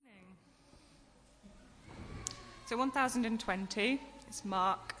So 1020 is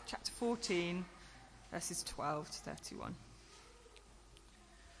Mark chapter 14, verses 12 to 31.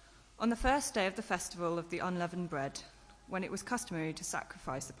 On the first day of the festival of the unleavened bread, when it was customary to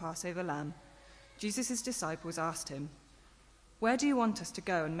sacrifice the Passover lamb, Jesus' disciples asked him, "Where do you want us to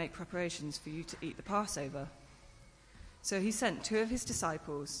go and make preparations for you to eat the Passover?" So he sent two of his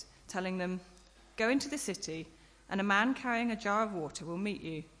disciples, telling them, "Go into the city, and a man carrying a jar of water will meet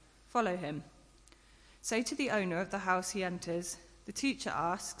you. Follow him. Say to the owner of the house he enters, 'The teacher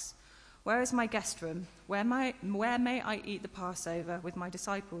asks, where is my guest room? Where may I eat the Passover with my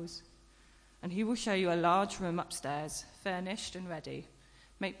disciples?' And he will show you a large room upstairs, furnished and ready.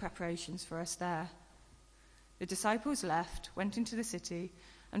 Make preparations for us there." The disciples left, went into the city,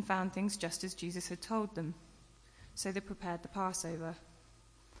 and found things just as Jesus had told them. So they prepared the Passover.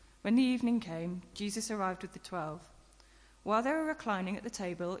 When the evening came, Jesus arrived with the 12. While they were reclining at the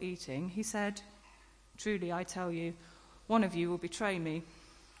table eating, he said, "Truly, I tell you, one of you will betray me,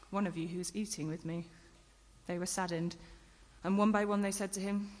 one of you who is eating with me." They were saddened, and one by one they said to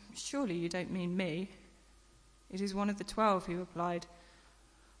him, "Surely you don't mean me?" "It is one of the 12, he replied,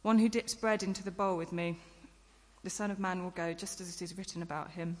 "one who dips bread into the bowl with me. The Son of Man will go just as it is written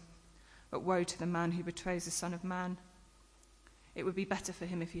about him. But woe to the man who betrays the Son of Man. It would be better for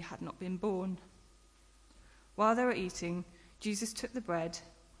him if he had not been born." While they were eating, Jesus took the bread,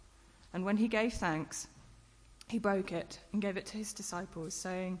 and when he gave thanks, he broke it and gave it to his disciples,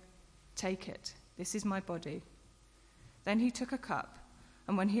 saying, "Take it, this is my body." Then he took a cup,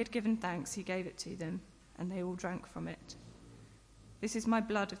 and when he had given thanks, he gave it to them, and they all drank from it. "This is my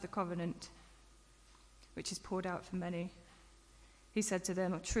blood of the covenant, which is poured out for many." He said to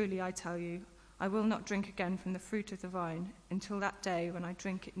them, "Truly I tell you, I will not drink again from the fruit of the vine until that day when I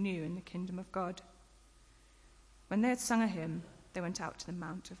drink it new in the kingdom of God." When they had sung a hymn, they went out to the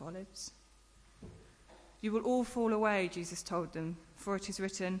Mount of Olives. "You will all fall away," Jesus told them, "for it is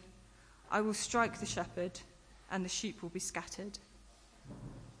written, 'I will strike the shepherd, and the sheep will be scattered.'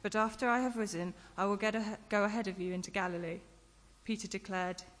 But after I have risen, I will go ahead of you into Galilee." Peter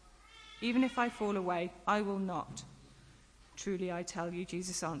declared, "Even if I fall away, I will not." "Truly I tell you,"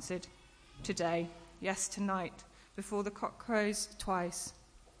 Jesus answered, "today, yes, tonight, before the cock crows twice,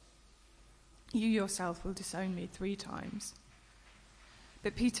 you yourself will disown me 3 times.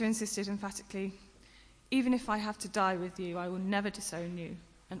 But Peter insisted emphatically, "Even if I have to die with you, I will never disown you."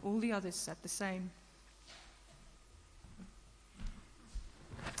 And all the others said the same.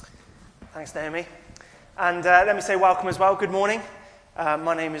 Thanks, Naomi. And let me say welcome as well. Good morning.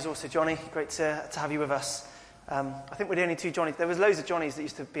 My name is also Johnny. Great to have you with us. I think we're the only 2 Johnnies. There was loads of Johnnies that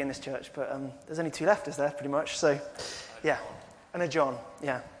used to be in this church, but there's only 2 left, is there, pretty much? So, yeah. And a John.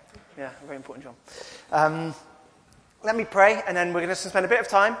 Yeah, very important John. Let me pray, and then we're going to spend a bit of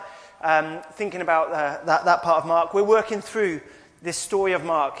time thinking about that part of Mark. We're working through this story of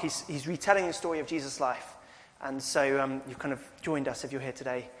Mark. He's retelling the story of Jesus' life. And so you've kind of joined us if you're here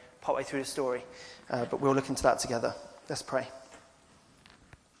today, partway through the story. But we'll look into that together. Let's pray.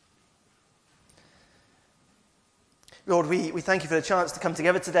 Lord, we thank you for the chance to come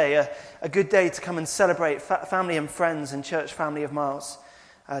together today, a good day to come and celebrate family and friends and church family of Miles,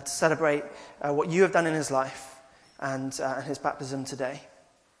 to celebrate what you have done in his life and his baptism today.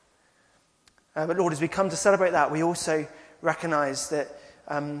 But Lord, as we come to celebrate that, we also recognise that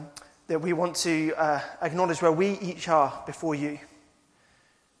we want to acknowledge where we each are before you.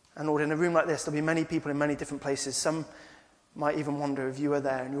 And Lord, in a room like this, there'll be many people in many different places. Some might even wonder if you are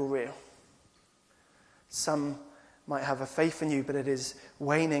there and you're real. Some might have a faith in you, but it is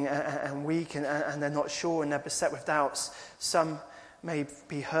waning and weak, and they're not sure and they're beset with doubts. Some may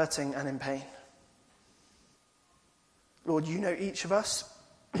be hurting and in pain. Lord, you know each of us.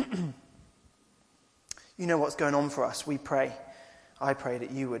 You know what's going on for us. I pray that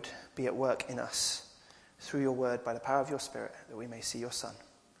you would be at work in us through your word by the power of your Spirit, that we may see your Son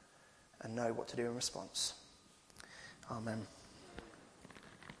and know what to do in response. Amen.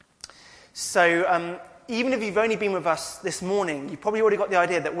 So, even if you've only been with us this morning, you've probably already got the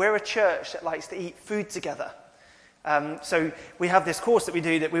idea that we're a church that likes to eat food together. So we have this course that we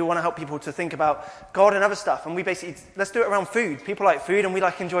do that we want to help people to think about God and other stuff. And we basically, let's do it around food. People like food and we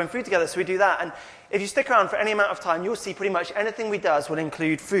like enjoying food together, so we do that. And if you stick around for any amount of time, you'll see pretty much anything we do will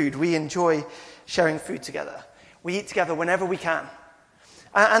include food. We enjoy sharing food together. We eat together whenever we can.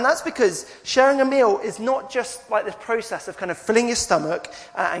 And that's because sharing a meal is not just like this process of kind of filling your stomach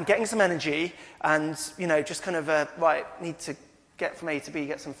and getting some energy and, just kind of, need to get from A to B,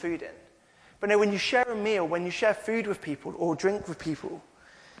 get some food in. But no, when you share a meal, when you share food with people or drink with people,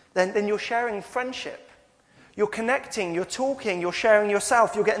 then you're sharing friendship. You're connecting, you're talking, you're sharing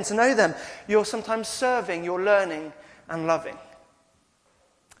yourself, you're getting to know them. You're sometimes serving, you're learning and loving.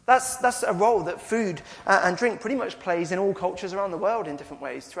 That's a role that food and drink pretty much plays in all cultures around the world in different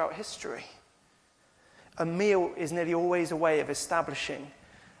ways throughout history. A meal is nearly always a way of establishing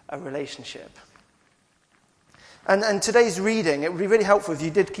a relationship. And today's reading, it would be really helpful if you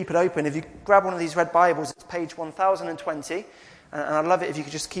did keep it open. If you grab one of these red Bibles, it's page 1020. And I'd love it if you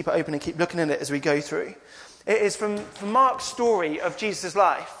could just keep it open and keep looking at it as we go through. It is from Mark's story of Jesus'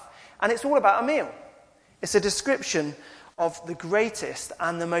 life. And it's all about a meal. It's a description of the greatest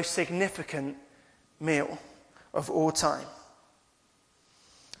and the most significant meal of all time.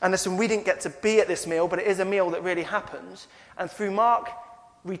 And listen, we didn't get to be at this meal, but it is a meal that really happened. And through Mark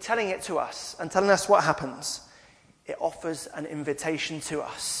retelling it to us and telling us what happens, it offers an invitation to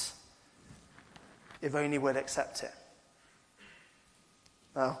us, if only we'll accept it.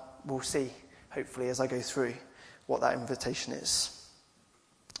 Well, we'll see, hopefully, as I go through what that invitation is.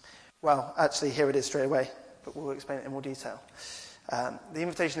 Well, actually, here it is straight away, but we'll explain it in more detail. The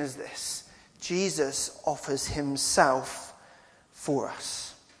invitation is this: Jesus offers himself for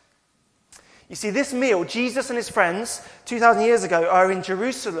us. You see, this meal, Jesus and his friends, 2,000 years ago, are in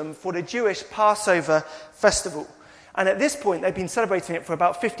Jerusalem for the Jewish Passover festival. And at this point, they've been celebrating it for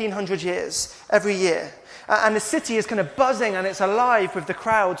about 1,500 years, every year. And the city is kind of buzzing and it's alive with the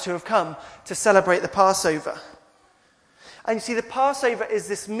crowds who have come to celebrate the Passover. And you see, the Passover is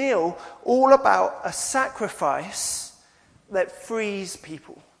this meal all about a sacrifice that frees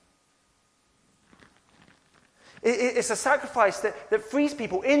people. It's a sacrifice that frees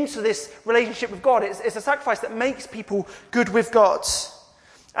people into this relationship with God. It's a sacrifice that makes people good with God.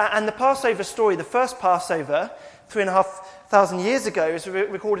 And the Passover story, the first Passover, 3,500 years ago, is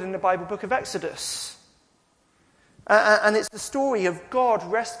recorded in the Bible book of Exodus. And it's the story of God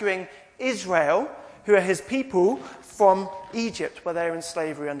rescuing Israel, who are his people, from Egypt, where they're in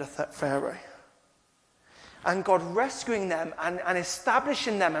slavery under Pharaoh. And God rescuing them and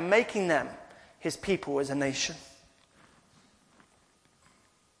establishing them and making them his people as a nation.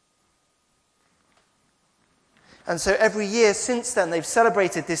 And so every year since then, they've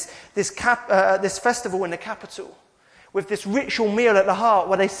celebrated this festival in the capital with this ritual meal at the heart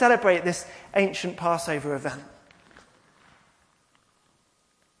where they celebrate this ancient Passover event.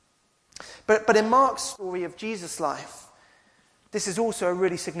 But in Mark's story of Jesus' life, this is also a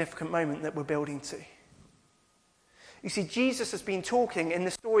really significant moment that we're building to. You see, Jesus has been talking in the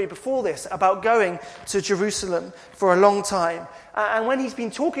story before this about going to Jerusalem for a long time. And when he's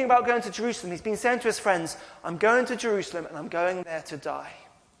been talking about going to Jerusalem, he's been saying to his friends, I'm going to Jerusalem and I'm going there to die.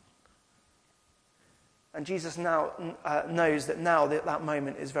 And Jesus now knows that now that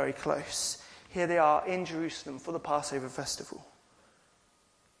moment is very close. Here they are in Jerusalem for the Passover festival.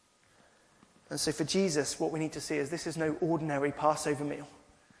 And so for Jesus, what we need to see is this is no ordinary Passover meal.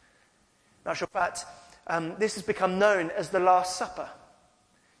 In actual fact, this has become known as the Last Supper.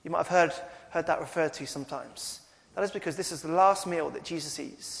 You might have heard that referred to sometimes. That is because this is the last meal that Jesus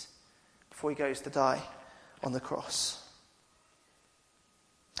eats before he goes to die on the cross.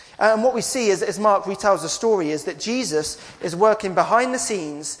 And what we see as Mark retells the story is that Jesus is working behind the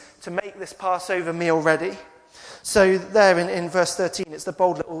scenes to make this Passover meal ready. So there in verse 13, it's the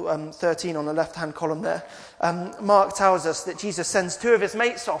bold little 13 on the left-hand column there. Mark tells us that Jesus sends two of his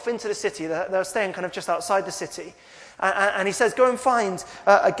mates off into the city. They're staying kind of just outside the city. And he says, go and find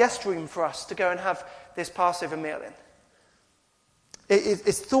a guest room for us to go and have this Passover meal in.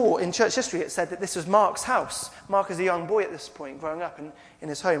 It's thought, in church history, it said that this was Mark's house. Mark is a young boy at this point, growing up in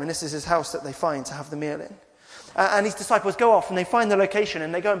his home, and this is his house that they find to have the meal in. And his disciples go off and they find the location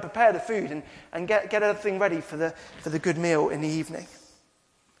and they go and prepare the food and get everything ready for the good meal in the evening.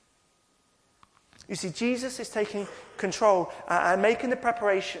 You see, Jesus is taking control and making the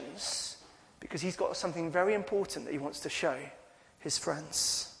preparations because he's got something very important that he wants to show his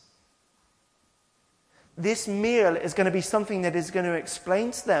friends. This meal is going to be something that is going to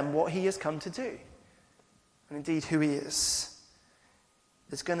explain to them what he has come to do, and indeed who he is.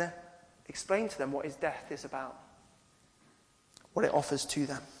 It's going to explain to them what his death is about, what it offers to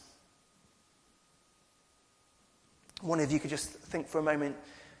them. I wonder if you could just think for a moment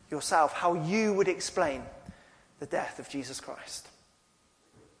yourself how you would explain the death of Jesus Christ.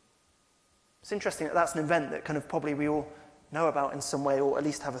 It's interesting that that's an event that kind of probably we all know about in some way, or at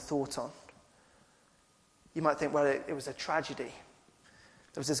least have a thought on. You might think, well, it was a tragedy.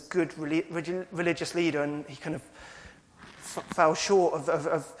 There was this good religious leader and he kind of fell short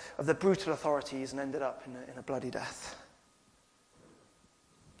of the brutal authorities and ended up in a bloody death.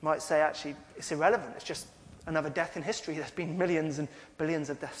 You might say, actually, it's irrelevant. It's just another death in history. There's been millions and billions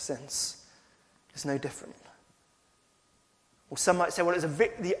of deaths since. It's no different. Or some might say, well, it's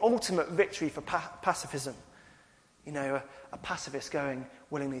the ultimate victory for pacifism. You know, a pacifist going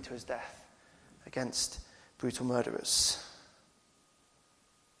willingly to his death against brutal murderers.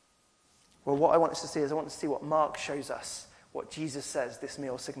 Well, what I want us to see is I want to see what Mark shows us, what Jesus says this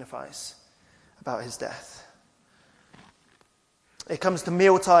meal signifies about his death. It comes to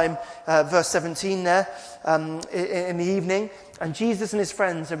mealtime, verse 17 there, in the evening, and Jesus and his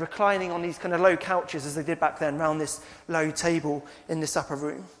friends are reclining on these kind of low couches as they did back then, around this low table in this upper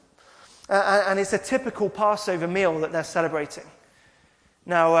room. And it's a typical Passover meal that they're celebrating.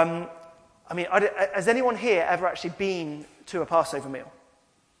 Now, has anyone here ever actually been to a Passover meal?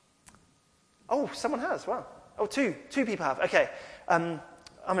 Oh, someone has, wow. Oh, two people have, okay.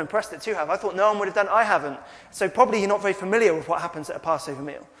 I'm impressed that two have. I thought no one would have done. I haven't. So probably you're not very familiar with what happens at a Passover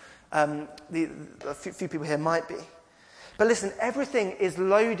meal. A few people here might be. But listen, everything is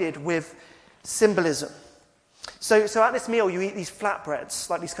loaded with symbolism. So at this meal, you eat these flatbreads,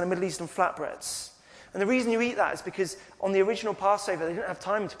 like these kind of Middle Eastern flatbreads. And the reason you eat that is because on the original Passover, they didn't have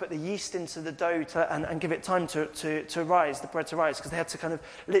time to put the yeast into the dough and give it time to rise, the bread to rise, because they had to kind of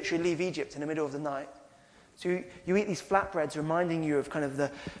literally leave Egypt in the middle of the night. So you eat these flatbreads reminding you of kind of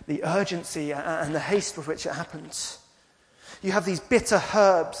the urgency and the haste with which it happens. You have these bitter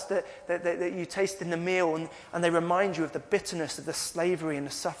herbs that you taste in the meal, and they remind you of the bitterness of the slavery and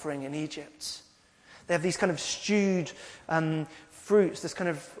the suffering in Egypt. They have these kind of stewed fruits, this kind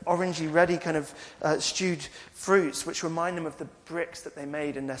of orangey, reddy kind of stewed fruits, which remind them of the bricks that they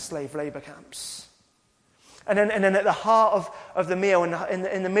made in their slave labor camps. And then at the heart of the meal,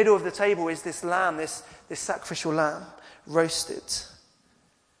 in the middle of the table, is this lamb, this sacrificial lamb, roasted.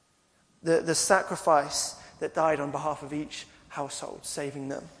 The sacrifice that died on behalf of each household, saving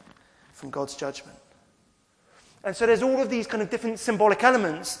them from God's judgment. And so there's all of these kind of different symbolic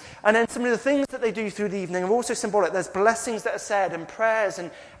elements. And then some of the things that they do through the evening are also symbolic. There's blessings that are said and prayers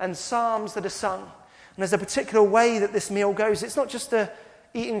and psalms that are sung. And there's a particular way that this meal goes. It's not just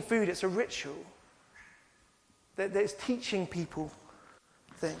eating food, it's a ritual. That's teaching people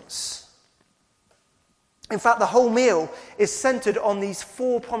things. In fact, the whole meal is centered on these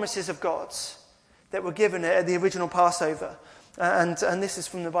 4 promises of God's that were given at the original Passover. And this is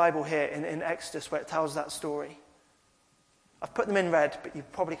from the Bible here in Exodus, where it tells that story. I've put them in red, but you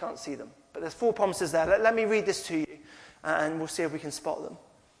probably can't see them. But there's 4 promises there. Let me read this to you, and we'll see if we can spot them.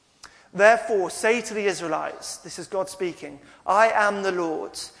 Therefore, say to the Israelites, this is God speaking, I am the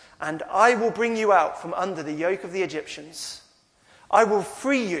Lord, and I will bring you out from under the yoke of the Egyptians. I will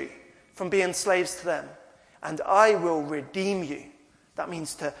free you from being slaves to them, and I will redeem you. That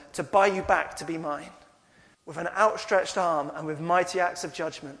means to buy you back to be mine, with an outstretched arm and with mighty acts of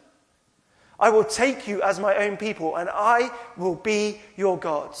judgment. I will take you as my own people, and I will be your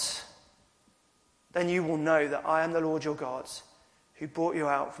God. Then you will know that I am the Lord your God, who brought you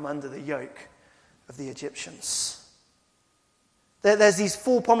out from under the yoke of the Egyptians. There's these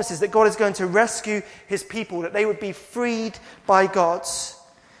 4 promises that God is going to rescue his people, that they would be freed by God,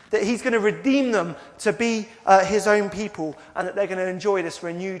 that he's going to redeem them to be his own people, and that they're going to enjoy this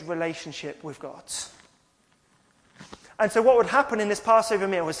renewed relationship with God. And so what would happen in this Passover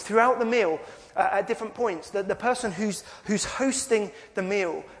meal is throughout the meal, at different points, the person who's hosting the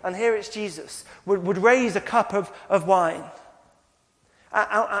meal, and here it's Jesus, would raise a cup of wine.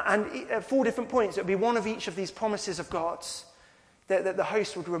 And at 4 different points, it would be one of each of these promises of God's that the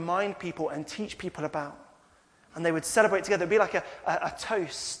host would remind people and teach people about. And they would celebrate together. It would be like a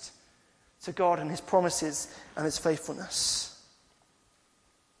toast to God and his promises and his faithfulness.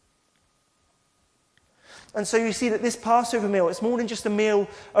 And so you see that this Passover meal, it's more than just a meal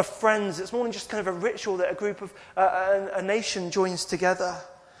of friends. It's more than just kind of a ritual that a group of, a nation joins together.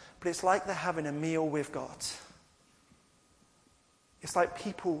 But it's like they're having a meal with God. It's like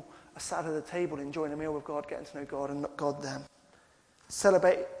people are sat at the table enjoying a meal with God, getting to know God and not God them.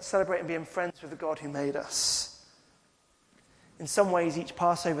 Celebrating being friends with the God who made us. In some ways, each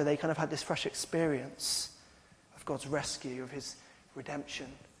Passover, they kind of had this fresh experience of God's rescue, of his redemption,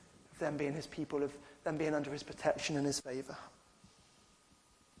 of them being his people, of them being under his protection and his favor.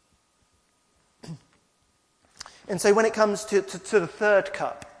 And so when it comes to the 3rd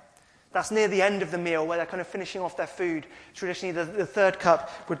cup, that's near the end of the meal where they're kind of finishing off their food. Traditionally, the 3rd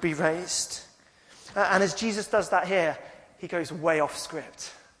cup would be raised. And as Jesus does that here, he goes way off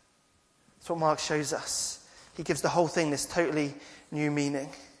script. That's what Mark shows us. He gives the whole thing this totally new meaning.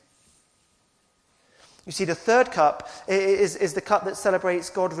 You see, the 3rd cup is the cup that celebrates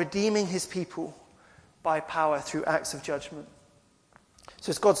God redeeming his people by power through acts of judgment.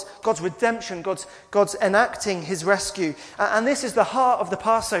 So it's God's redemption, God's enacting his rescue. And this is the heart of the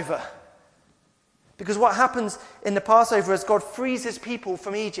Passover. Because what happens in the Passover as God frees his people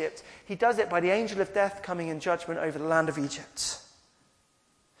from Egypt, he does it by the angel of death coming in judgment over the land of Egypt.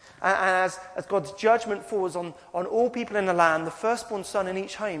 And as God's judgment falls on all people in the land, the firstborn son in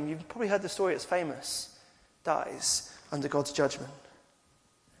each home, you've probably heard the story, it's famous, dies under God's judgment.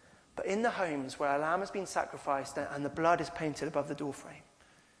 But in the homes where a lamb has been sacrificed and the blood is painted above the doorframe,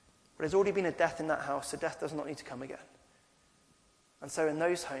 but there's already been a death in that house, so death does not need to come again. And so in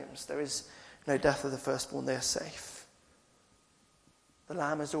those homes, there is no death of the firstborn, they are safe. The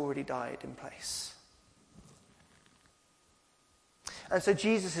lamb has already died in place. And so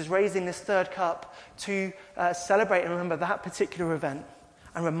Jesus is raising this third cup to celebrate and remember that particular event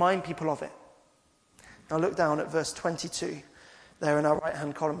and remind people of it. Now look down at verse 22, there in our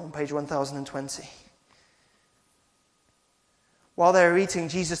right-hand column on page 1020. While they were eating,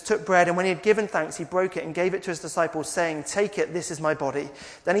 Jesus took bread, and when he had given thanks, he broke it and gave it to his disciples, saying, "Take it, this is my body."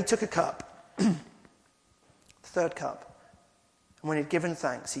 Then he took a cup, the third cup, and when he had given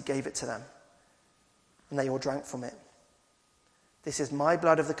thanks, he gave it to them, and they all drank from it. "This is my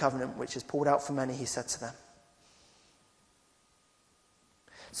blood of the covenant, which is poured out for many," he said to them.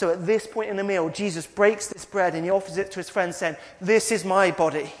 So at this point in the meal, Jesus breaks this bread and he offers it to his friends, saying, "This is my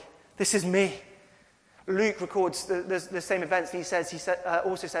body. This is me." Luke records the same events, and he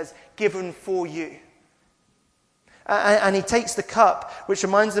also says, "Given for you." And he takes the cup, which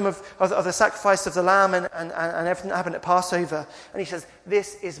reminds them of the sacrifice of the lamb and everything that happened at Passover, and he says,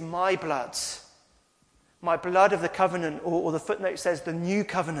 "This is my blood of the covenant," or the footnote says, "the new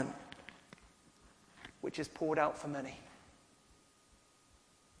covenant, which is poured out for many."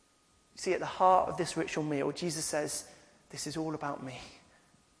 You see, at the heart of this ritual meal, Jesus says, "This is all about me.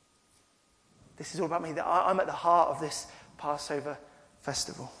 This is all about me. I'm at the heart of this Passover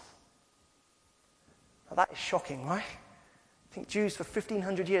festival." Now that is shocking, right? I think Jews for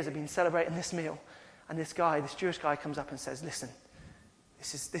 1,500 years have been celebrating this meal, and this Jewish guy comes up and says, "Listen,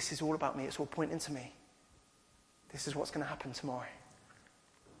 this is all about me. It's all pointing to me. This is what's going to happen tomorrow."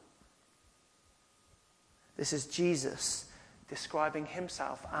 This is Jesus describing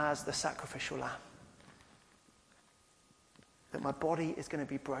himself as the sacrificial lamb. That my body is going to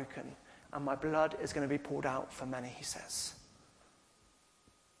be broken and my blood is going to be poured out for many, he says.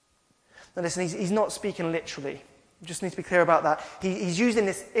 Now listen, he's not speaking literally. You just need to be clear about that. He's using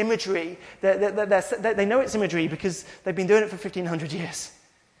this imagery. They know it's imagery because they've been doing it for 1,500 years.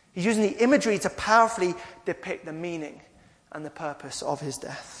 He's using the imagery to powerfully depict the meaning and the purpose of his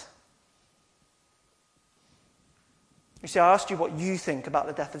death. You see, I asked you what you think about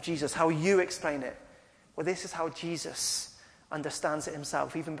the death of Jesus, how you explain it. Well, this is how Jesus understands it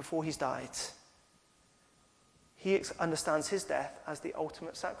himself, even before he's died. He understands his death as the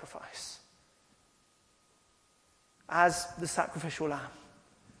ultimate sacrifice, as the sacrificial lamb,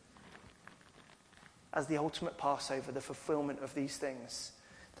 as the ultimate Passover, the fulfillment of these things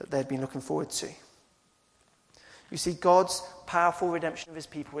that they'd been looking forward to. You see, God's powerful redemption of his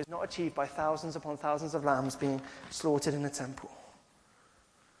people is not achieved by thousands upon thousands of lambs being slaughtered in a temple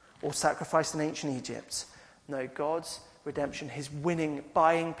or sacrificed in ancient Egypt. No, God's redemption, his winning,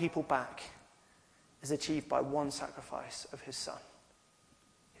 buying people back, is achieved by one sacrifice of his son,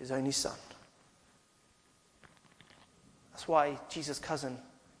 his only son. That's why Jesus' cousin,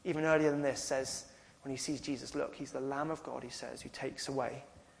 even earlier than this, says, when he sees Jesus, "Look, he's the Lamb of God," he says, "who takes away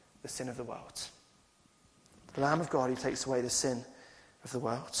the sin of the world." The Lamb of God who takes away the sin of the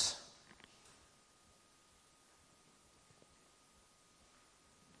world.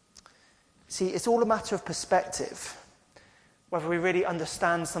 See, it's all a matter of perspective, whether we really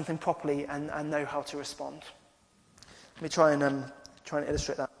understand something properly and know how to respond. Let me try and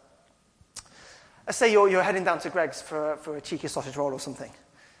illustrate that. Let's say you're heading down to Greg's for a cheeky sausage roll or something.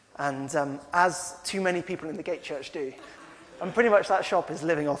 And as too many people in the Gate Church do, and pretty much that shop is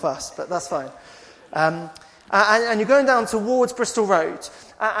living off us, but that's fine. And you're going down towards Bristol Road.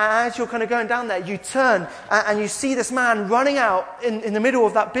 And as you're kind of going down there, you turn and you see this man running out in the middle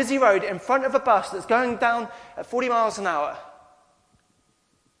of that busy road in front of a bus that's going down at 40 miles an hour.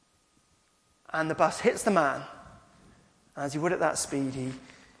 And the bus hits the man. And as he would at that speed,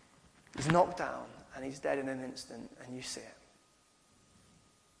 he's knocked down and he's dead in an instant, and you see it.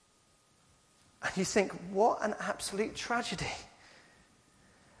 And you think, what an absolute tragedy.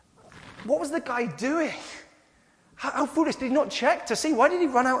 What was the guy doing? How foolish. Did he not check to see? Why did he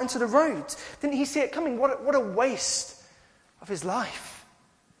run out into the road? Didn't he see it coming? What a waste of his life.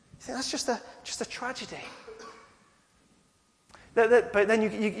 You think that's just a tragedy. But then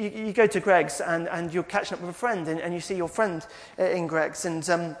you go to Greg's and you're catching up with a friend and you see your friend in Greg's and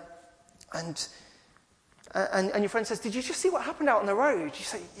your friend says, "Did you just see what happened out on the road?" You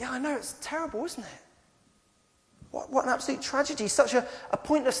say, "Yeah, I know, it's terrible, isn't it?" What an absolute tragedy. Such a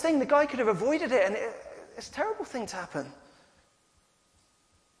pointless thing. The guy could have avoided it, and it's a terrible thing to happen.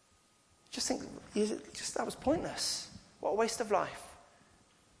 Just think, that was pointless. What a waste of life.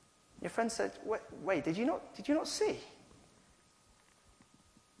 Your friend said, wait, did you not see?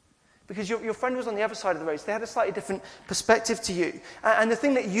 Because your friend was on the other side of the road, so they had a slightly different perspective to you. And the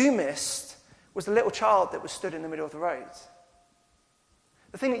thing that you missed was the little child that was stood in the middle of the road.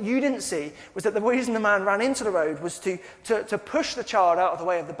 The thing that you didn't see was that the reason the man ran into the road was to push the child out of the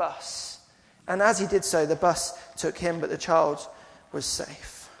way of the bus. And as he did so, the bus took him, but the child was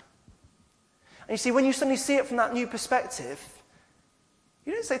safe. And you see, when you suddenly see it from that new perspective,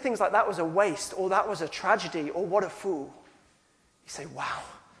 you don't say things like, that was a waste, or that was a tragedy, or what a fool. You say, wow.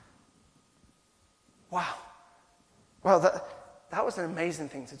 Well, that was an amazing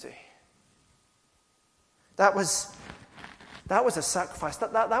thing to do. That was a sacrifice.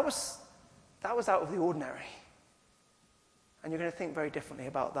 That was out of the ordinary. And you're going to think very differently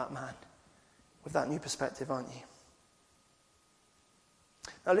about that man with that new perspective, aren't you?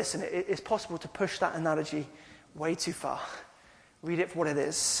 Now listen, it's possible to push that analogy way too far. Read it for what it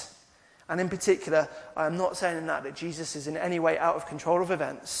is. And in particular, I am not saying in that Jesus is in any way out of control of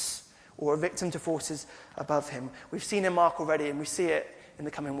events or a victim to forces above him. We've seen in Mark already, and we see it in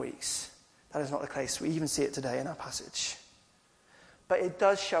the coming weeks. That is not the case. We even see it today in our passage. But it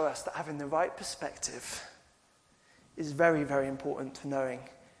does show us that having the right perspective is very, very important to knowing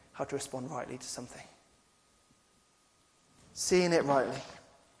how to respond rightly to something. Seeing it rightly.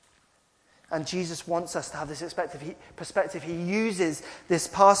 And Jesus wants us to have this perspective. He uses this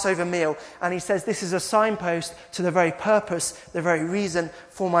Passover meal, and he says this is a signpost to the very purpose, the very reason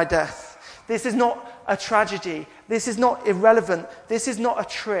for my death. This is not a tragedy. This is not irrelevant. This is not a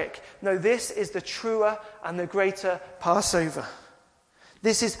trick. No, this is the truer and the greater Passover.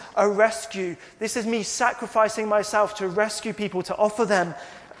 This is a rescue. This is me sacrificing myself to rescue people, to offer them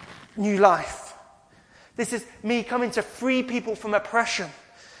new life. This is me coming to free people from oppression.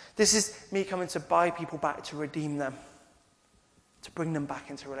 This is me coming to buy people back, to redeem them, to bring them back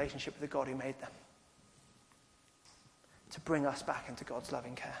into relationship with the God who made them, to bring us back into God's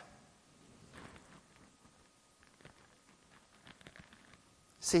loving care.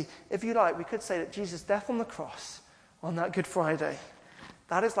 See, if you like, we could say that Jesus' death on the cross on that Good Friday,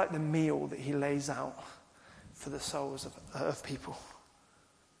 that is like the meal that he lays out for the souls of people.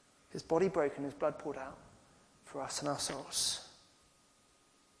 His body broken, his blood poured out for us and our souls.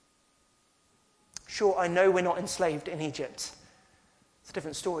 Sure, I know we're not enslaved in Egypt. It's a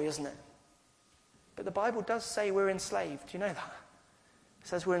different story, isn't it? But the Bible does say we're enslaved. Do you know that? It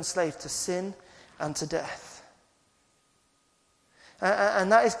says we're enslaved to sin and to death.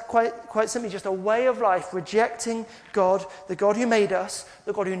 And that is quite simply just a way of life, rejecting God, the God who made us,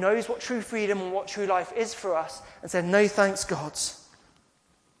 the God who knows what true freedom and what true life is for us, and saying, no thanks, God.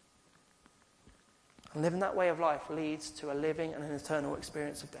 And living that way of life leads to a living and an eternal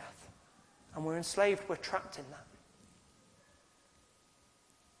experience of death. And we're enslaved, we're trapped in that.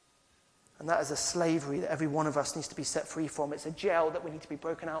 And that is a slavery that every one of us needs to be set free from. It's a jail that we need to be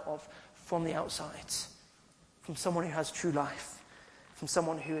broken out of from the outside, from someone who has true life, from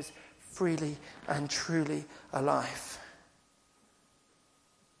someone who is freely and truly alive,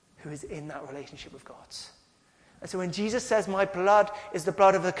 who is in that relationship with God. And so when Jesus says, my blood is the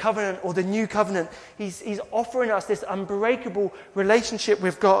blood of the covenant or the new covenant, he's offering us this unbreakable relationship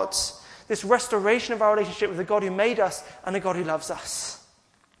with God, this restoration of our relationship with the God who made us and the God who loves us.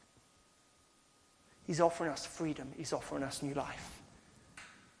 He's offering us freedom. He's offering us new life.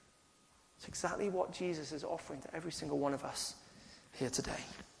 It's exactly what Jesus is offering to every single one of us here today.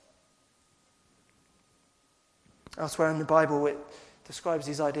 Elsewhere in the Bible, it describes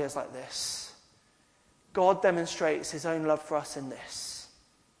these ideas like this. God demonstrates his own love for us in this.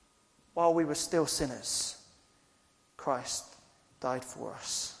 While we were still sinners, Christ died for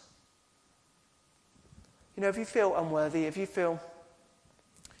us. You know, if you feel unworthy, if you feel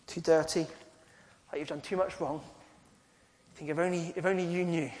too dirty, like you've done too much wrong, you think if only you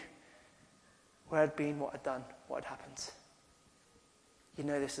knew where I'd been, what I'd done, what had happened. You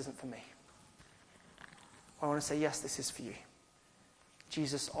know this isn't for me. I want to say, yes, this is for you.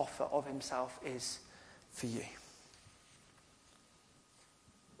 Jesus' offer of himself is for you.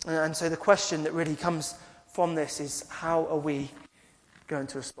 And so the question that really comes from this is, how are we going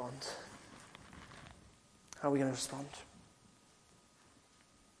to respond? How are we going to respond?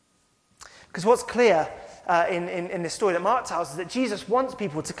 Because what's clear in this story that Mark tells is that Jesus wants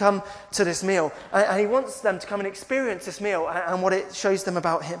people to come to this meal, and he wants them to come and experience this meal and what it shows them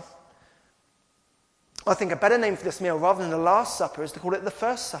about him. I think a better name for this meal, rather than the Last Supper, is to call it the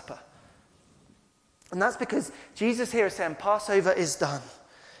First Supper. And that's because Jesus here is saying Passover is done.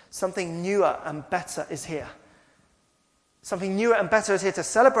 Something newer and better is here. Something newer and better is here to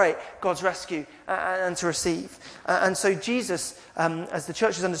celebrate God's rescue and to receive. And so Jesus, as the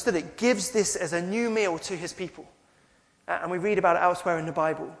church has understood it, gives this as a new meal to his people. And we read about it elsewhere in the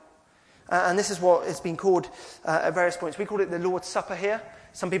Bible. And this is what it's been called at various points. We call it the Lord's Supper here.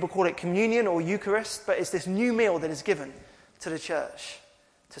 Some people call it communion or Eucharist, but it's this new meal that is given to the church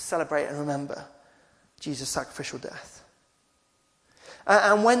to celebrate and remember Jesus' sacrificial death.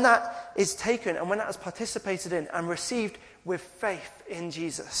 And when that is taken and when that is participated in and received with faith in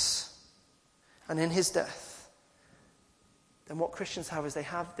Jesus and in his death, then what Christians have is they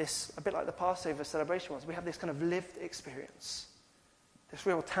have this, a bit like the Passover celebration was, we have this kind of lived experience, this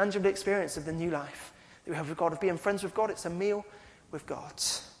real tangible experience of the new life that we have with God, of being friends with God. It's a meal with God.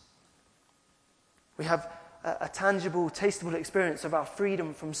 We have a tangible, tasteable experience of our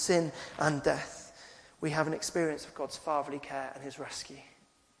freedom from sin and death. We have an experience of God's fatherly care and his rescue.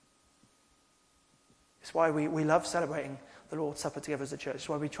 It's why we love celebrating the Lord's Supper together as a church. It's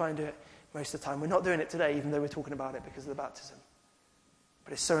why we try and do it most of the time. We're not doing it today, even though we're talking about it because of the baptism.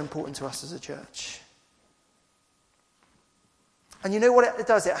 But it's so important to us as a church. And you know what it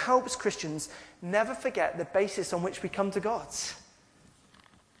does? It helps Christians never forget the basis on which we come to God.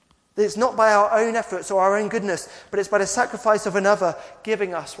 That it's not by our own efforts or our own goodness, but it's by the sacrifice of another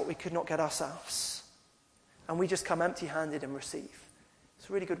giving us what we could not get ourselves. And we just come empty-handed and receive. It's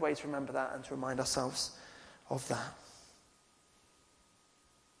a really good way to remember that and to remind ourselves of that.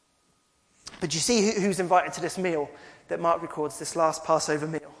 But you see who's invited to this meal that Mark records, this last Passover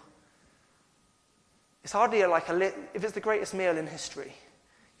meal. It's hardly if it's the greatest meal in history,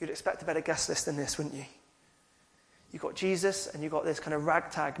 you'd expect a better guest list than this, wouldn't you? You've got Jesus and you've got this kind of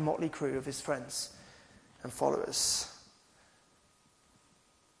ragtag motley crew of his friends and followers.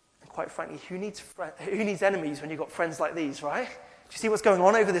 Quite frankly, who needs enemies when you've got friends like these, right? Do you see what's going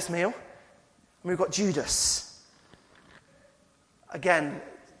on over this meal? And we've got Judas. Again,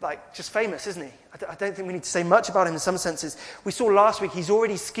 just famous, isn't he? I don't think we need to say much about him in some senses. We saw last week he's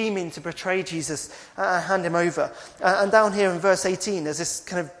already scheming to betray Jesus and hand him over. And down here in verse 18, there's this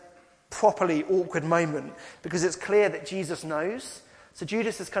kind of properly awkward moment because it's clear that Jesus knows. So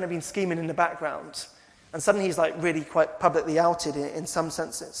Judas has kind of been scheming in the background. And suddenly he's really quite publicly outed in some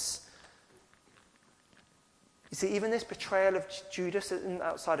senses. You see, even this betrayal of Judas isn't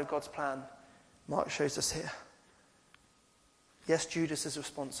outside of God's plan. Mark shows us here. Yes, Judas is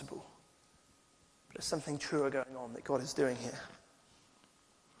responsible. But there's something truer going on that God is doing here.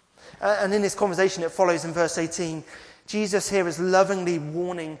 And in this conversation that follows in verse 18, Jesus here is lovingly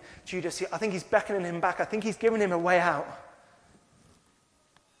warning Judas. I think he's beckoning him back. I think he's giving him a way out.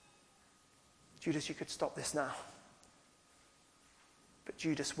 Judas, you could stop this now. But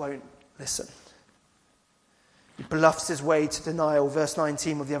Judas won't listen. He bluffs his way to denial. Verse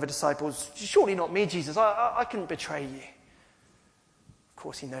 19 with the other disciples. Surely not me, Jesus. I couldn't betray you. Of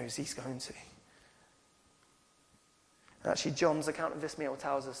course he knows he's going to. And actually, John's account of this meal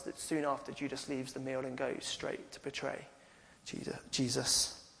tells us that soon after Judas leaves the meal and goes straight to betray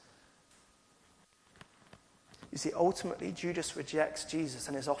Jesus. You see, ultimately, Judas rejects Jesus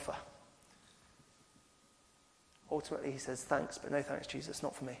and his offer. Ultimately, he says, thanks, but no thanks, Jesus,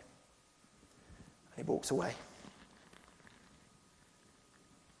 not for me. And he walks away.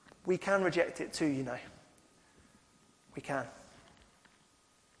 We can reject it too, you know. We can.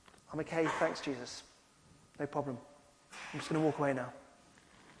 I'm okay, thanks, Jesus. No problem. I'm just going to walk away now.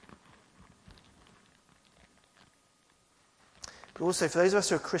 But also, for those of us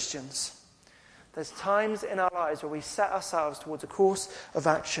who are Christians, there's times in our lives where we set ourselves towards a course of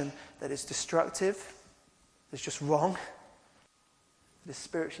action that is destructive, that's just wrong, that is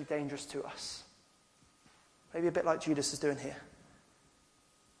spiritually dangerous to us. Maybe a bit like Judas is doing here.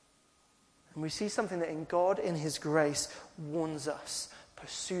 And we see something that in God, in his grace, warns us,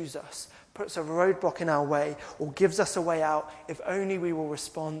 pursues us, puts a roadblock in our way, or gives us a way out if only we will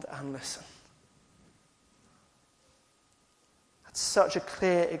respond and listen. That's such a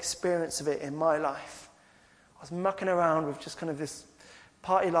clear experience of it in my life. I was mucking around with just kind of this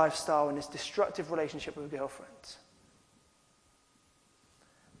party lifestyle and this destructive relationship with a girlfriend.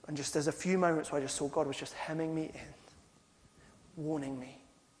 And just there's a few moments where I just saw God was just hemming me in, warning me,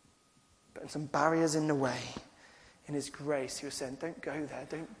 putting some barriers in the way. In his grace, he was saying, don't go there,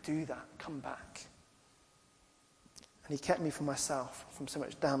 don't do that, come back. And he kept me from myself, from so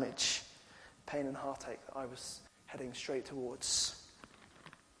much damage, pain and heartache that I was heading straight towards.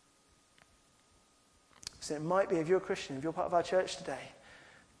 So it might be, if you're a Christian, if you're part of our church today,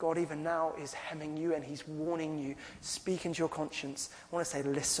 God even now is hemming you and he's warning you, speaking to your conscience. I want to say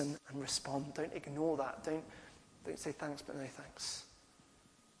listen and respond. Don't ignore that. Don't say thanks but no thanks.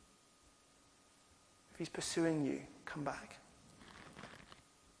 If he's pursuing you, come back.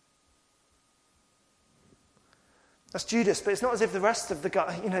 That's Judas, but it's not as if the rest of the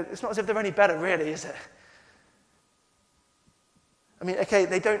guy, it's not as if they're any better really, is it? I mean, okay,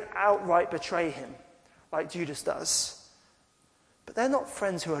 they don't outright betray him like Judas does. But they're not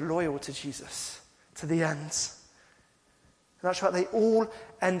friends who are loyal to Jesus to the end. And that's right, they all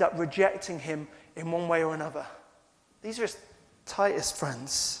end up rejecting him in one way or another. These are his tightest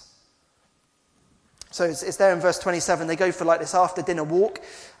friends. So it's there in verse 27. They go for like this after dinner walk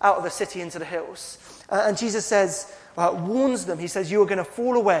out of the city into the hills. And Jesus says, warns them. He says, you are going to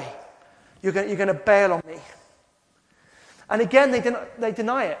fall away. You're going to bail on me. And again, they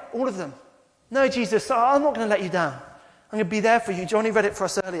deny it, all of them. No, Jesus, I'm not going to let you down. I'm going to be there for you. Johnny read it for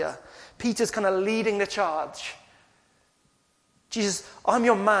us earlier. Peter's kind of leading the charge. Jesus, I'm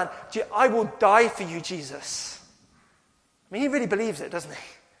your man. I will die for you, Jesus. I mean, he really believes it, doesn't he?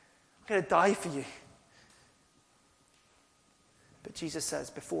 I'm going to die for you. But Jesus says,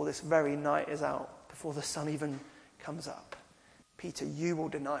 before this very night is out, before the sun even comes up, Peter, you will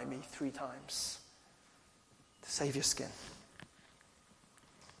deny me 3 times to save your skin.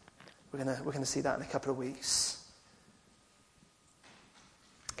 We're going to see that in a couple of weeks.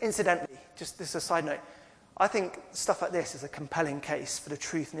 Incidentally, just this is a side note, I think stuff like this is a compelling case for the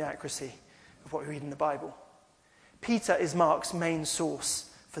truth and the accuracy of what we read in the Bible. Peter is Mark's main source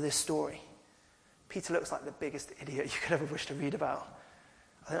for this story. Peter looks like the biggest idiot you could ever wish to read about.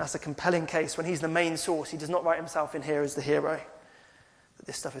 I think that's a compelling case. When he's the main source, he does not write himself in here as the hero. That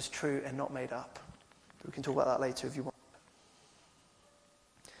this stuff is true and not made up. We can talk about that later if you want.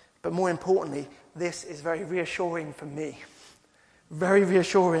 But more importantly, this is very reassuring for me. Very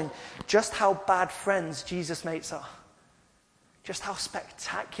reassuring just how bad friends Jesus' mates are. Just how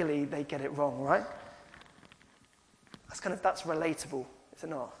spectacularly they get it wrong, right? That's relatable, is it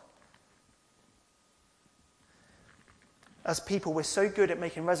not? As people, we're so good at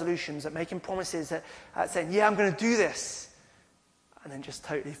making resolutions, at making promises, at saying, yeah, I'm going to do this, and then just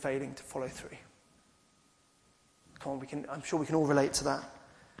totally failing to follow through. Come on, I'm sure we can all relate to that.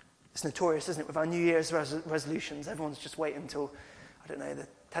 It's notorious, isn't it, with our New Year's resolutions. Everyone's just waiting until, the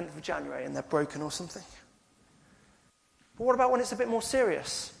 10th of January and they're broken or something. But what about when it's a bit more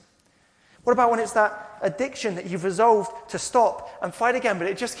serious? What about when it's that addiction that you've resolved to stop and fight again, but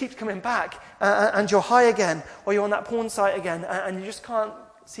it just keeps coming back and you're high again, or you're on that porn site again and you just can't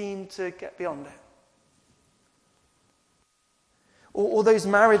seem to get beyond it? Or those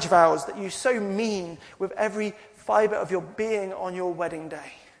marriage vows that you so mean with every fibre of your being on your wedding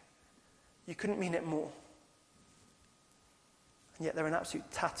day. You couldn't mean it more. And yet they're in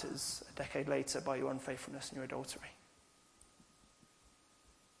absolute tatters a decade later by your unfaithfulness and your adultery.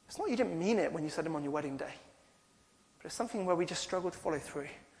 It's not you didn't mean it when you said them on your wedding day. But it's something where we just struggle to follow through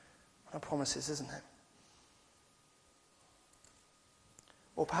on our promises, isn't it?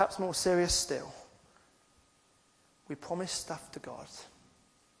 Or perhaps more serious still, we promise stuff to God.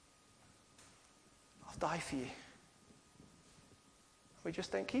 I'll die for you. We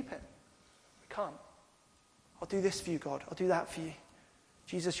just don't keep it. We can't. I'll do this for you, God. I'll do that for you.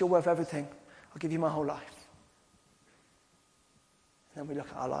 Jesus, you're worth everything. I'll give you my whole life. And then we look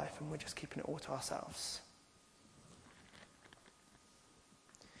at our life and we're just keeping it all to ourselves.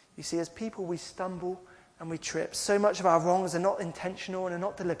 You see, as people, we stumble and we trip. So much of our wrongs are not intentional and are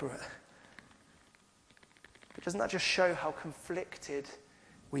not deliberate. But doesn't that just show how conflicted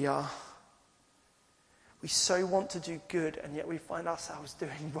we are? We so want to do good, and yet we find ourselves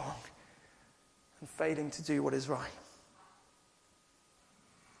doing wrong and failing to do what is right.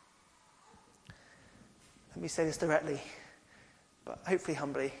 Let me say this directly, but hopefully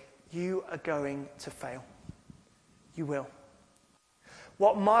humbly. You are going to fail. You will.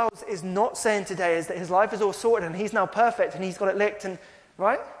 What Miles is not saying today is that his life is all sorted and he's now perfect and he's got it licked and,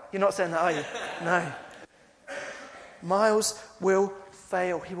 right? You're not saying that, are you? No. Miles will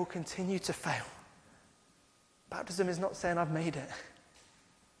fail. He will continue to fail. Baptism is not saying I've made it.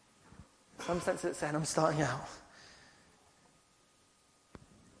 In some sense it's saying I'm starting out.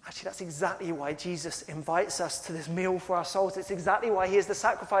 Actually, that's exactly why Jesus invites us to this meal for our souls. It's exactly why he is the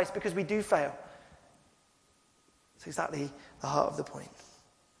sacrifice, because we do fail. It's exactly the heart of the point.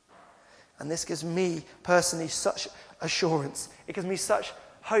 And this gives me personally such assurance. It gives me such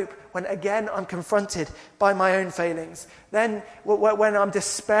hope when again I'm confronted by my own failings. Then when I'm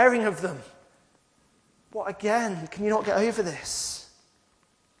despairing of them. What again? Can you not get over this?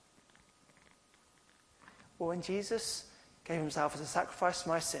 Well, when Jesus gave himself as a sacrifice for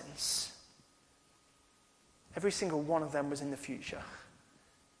my sins. Every single one of them was in the future.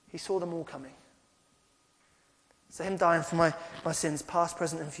 He saw them all coming. So him dying for my sins, past,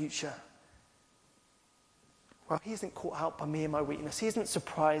 present, and future. Well, he isn't caught out by me and my weakness. He isn't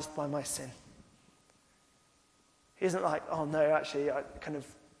surprised by my sin. He isn't like, oh no, actually,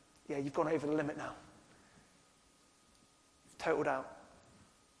 you've gone over the limit now. You've totaled out.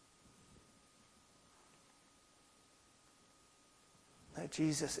 No,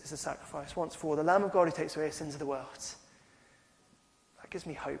 Jesus is the sacrifice once for all, the Lamb of God who takes away the sins of the world. That gives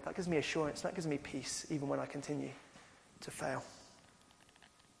me hope, that gives me assurance, that gives me peace, even when I continue to fail.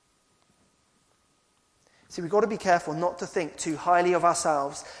 See, we've got to be careful not to think too highly of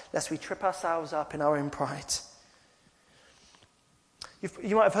ourselves, lest we trip ourselves up in our own pride.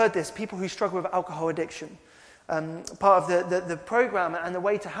 You might have heard this, people who struggle with alcohol addiction. Part of the program and the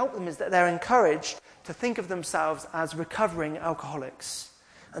way to help them is that they're encouraged to think of themselves as recovering alcoholics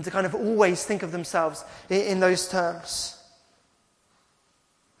and to kind of always think of themselves in those terms.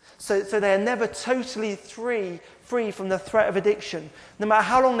 So they're never totally free from the threat of addiction, no matter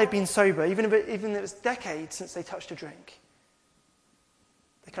how long they've been sober, even if it's decades since they touched a drink.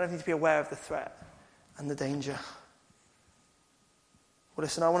 They kind of need to be aware of the threat and the danger. Well,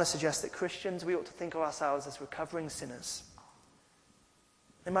 listen, I want to suggest that Christians, we ought to think of ourselves as recovering sinners.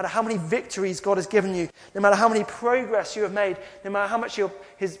 No matter how many victories God has given you, no matter how many progress you have made, no matter how much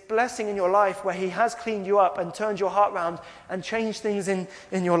his blessing in your life, where he has cleaned you up and turned your heart round and changed things in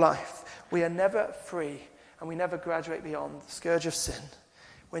your life, we are never free and we never graduate beyond the scourge of sin.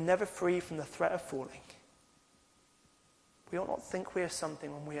 We're never free from the threat of falling. We ought not think we are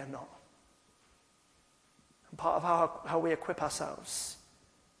something when we are not. And part of how we equip ourselves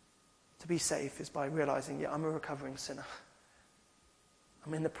to be safe is by realizing, I'm a recovering sinner.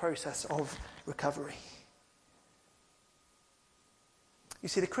 I'm in the process of recovery. You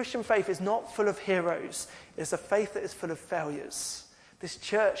see, the Christian faith is not full of heroes. It's a faith that is full of failures. This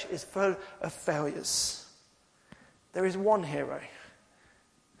church is full of failures. There is one hero,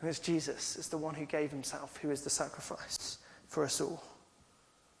 and it's Jesus. It's the one who gave himself, who is the sacrifice for us all.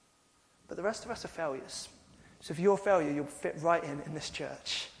 But the rest of us are failures. So if you're a failure, you'll fit right in this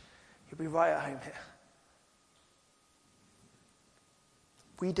church. You'll be right at home here.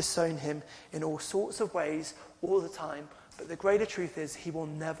 We disown him in all sorts of ways all the time, but the greater truth is he will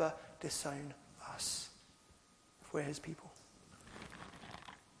never disown us if we're his people.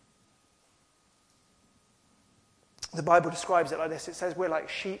 The Bible describes it like this. It says we're like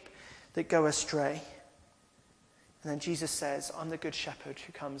sheep that go astray. And then Jesus says, I'm the good shepherd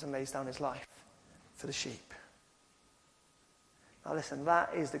who comes and lays down his life for the sheep. Now listen,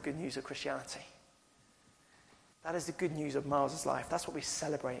 that is the good news of Christianity. That is the good news of Miles' life. That's what we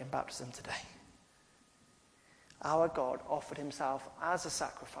celebrate in baptism today. Our God offered himself as a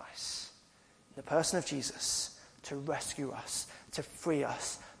sacrifice in the person of Jesus to rescue us, to free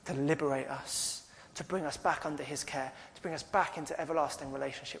us, to liberate us, to bring us back under his care, to bring us back into everlasting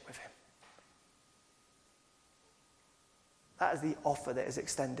relationship with him. That is the offer that is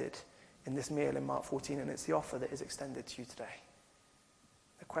extended in this meal in Mark 14, and it's the offer that is extended to you today.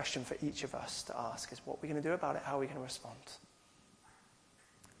 The question for each of us to ask is, what are we going to do about it? How are we going to respond?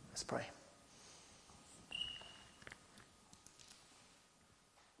 Let's pray.